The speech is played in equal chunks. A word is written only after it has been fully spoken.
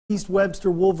East Webster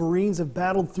Wolverines have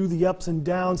battled through the ups and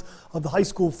downs of the high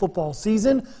school football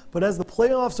season, but as the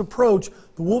playoffs approach,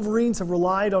 the Wolverines have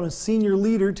relied on a senior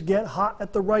leader to get hot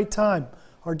at the right time.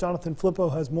 Our Jonathan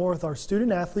Flippo has more with our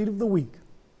Student Athlete of the Week.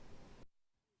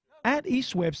 At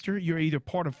East Webster, you're either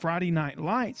part of Friday Night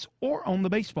Lights or on the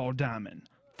baseball diamond.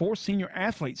 For senior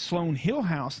athletes, Sloan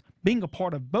Hillhouse, being a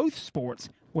part of both sports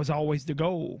was always the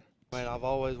goal. I've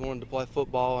always wanted to play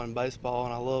football and baseball,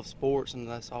 and I love sports, and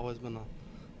that's always been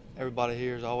everybody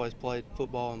here has always played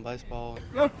football and baseball.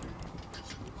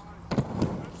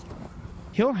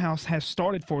 Hillhouse has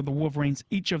started for the Wolverines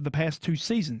each of the past 2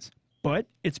 seasons, but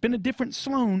it's been a different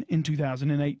Sloan in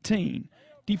 2018.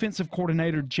 Defensive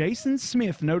coordinator Jason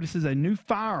Smith notices a new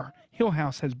fire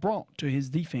Hillhouse has brought to his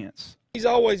defense. He's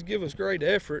always given us great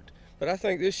effort, but I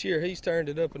think this year he's turned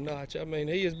it up a notch. I mean,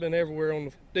 he has been everywhere on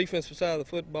the defensive side of the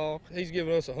football. He's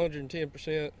given us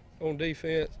 110% on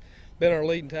defense, been our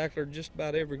leading tackler just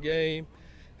about every game.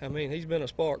 I mean, he's been a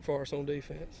spark for us on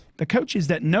defense. The coaches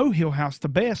that know Hillhouse the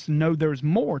best know there's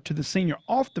more to the senior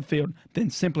off the field than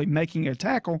simply making a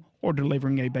tackle or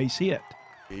delivering a base hit.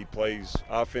 He plays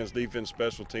offense, defense,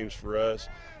 special teams for us,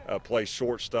 plays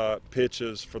shortstop,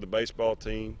 pitches for the baseball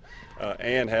team,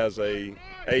 and has a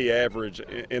average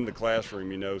in the classroom,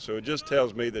 you know. So it just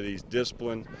tells me that he's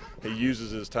disciplined, he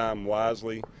uses his time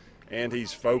wisely, and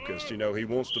he's focused. You know, he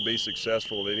wants to be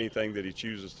successful at anything that he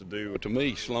chooses to do. To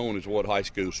me, Sloan is what high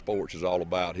school sports is all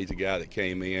about. He's a guy that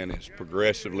came in and has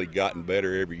progressively gotten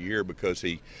better every year because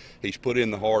he's put in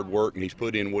the hard work and he's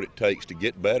put in what it takes to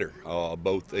get better,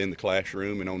 both in the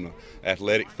classroom and on the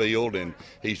athletic field, and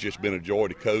he's just been a joy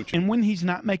to coach. And when he's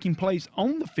not making plays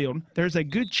on the field, there's a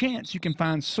good chance you can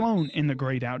find Sloan in the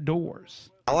great outdoors.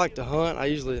 I like to hunt. I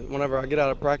usually, whenever I get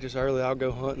out of practice early, I'll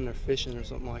go hunting or fishing or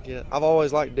something like that. I've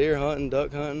always liked deer hunting,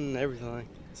 duck hunting, and everything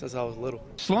since I was little.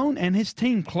 Sloan and his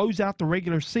team close out the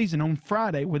regular season on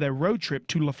Friday with a road trip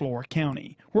to LaFleur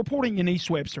County. Reporting in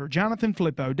East Webster, Jonathan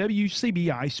Flippo,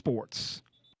 WCBI Sports.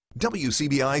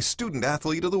 WCBI Student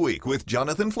Athlete of the Week with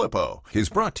Jonathan Flippo is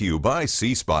brought to you by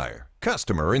C Spire,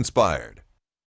 customer inspired.